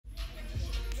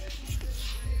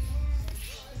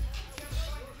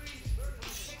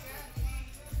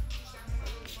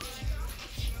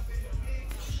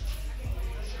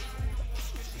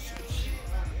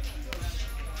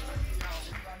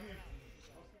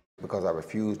Because I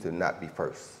refuse to not be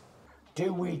first.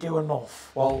 Do we do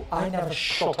enough? Well, I never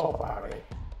shut up about it.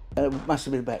 It must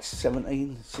have been about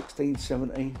 16,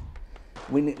 17.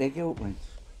 We nicked their guilt rings.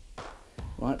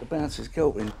 Right, the bouncer's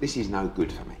guilt ring. This is no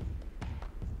good for me.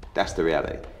 That's the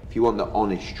reality. If you want the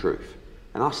honest truth,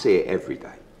 and I see it every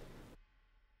day.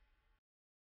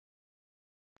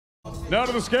 Now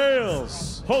to the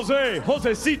scales,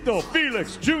 Josecito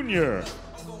Felix Jr.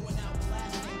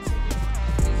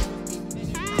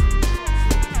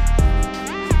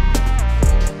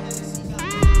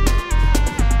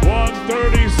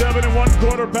 137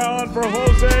 1/4 pound for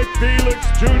Jose Felix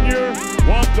Jr.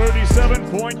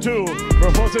 137.2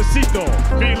 for Josecito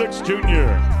Felix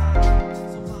Jr.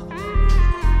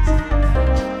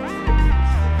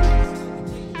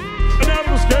 And out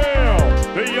of the scale,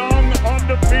 the young,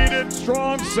 undefeated,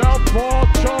 strong southpaw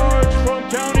charge from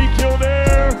County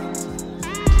Kildare,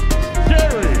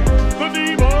 Gary the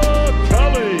Diva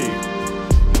Cully.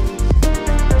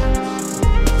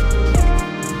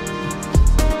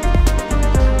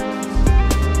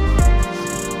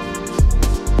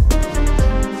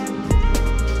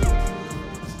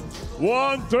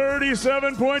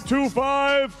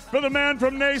 $137.25 for the man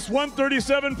from Nace.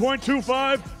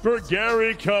 137.25 for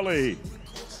Gary Cully.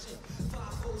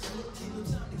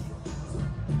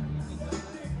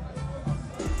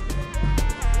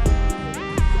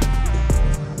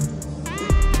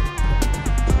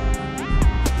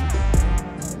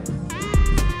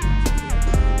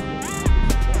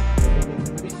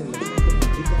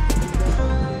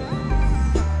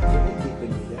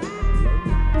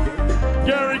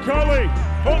 Gary Cully,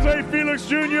 Jose Felix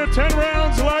Jr., 10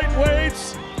 rounds,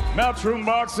 lightweights. Matchroom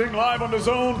Boxing live on the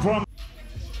zone from...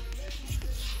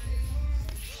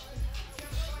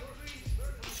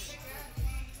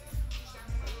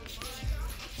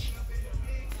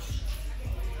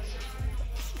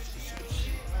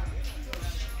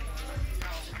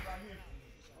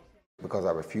 Because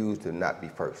I refuse to not be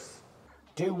first.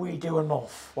 Do we do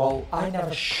enough? Well, I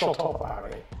never shut up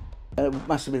about it. It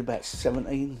must have been about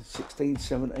 16,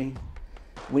 17.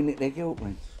 We nicked their guilt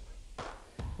rings.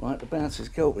 Right, the bouncer's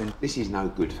guilt ring. This is no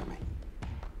good for me.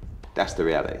 That's the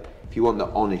reality. If you want the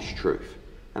honest truth,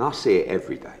 and I see it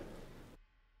every day.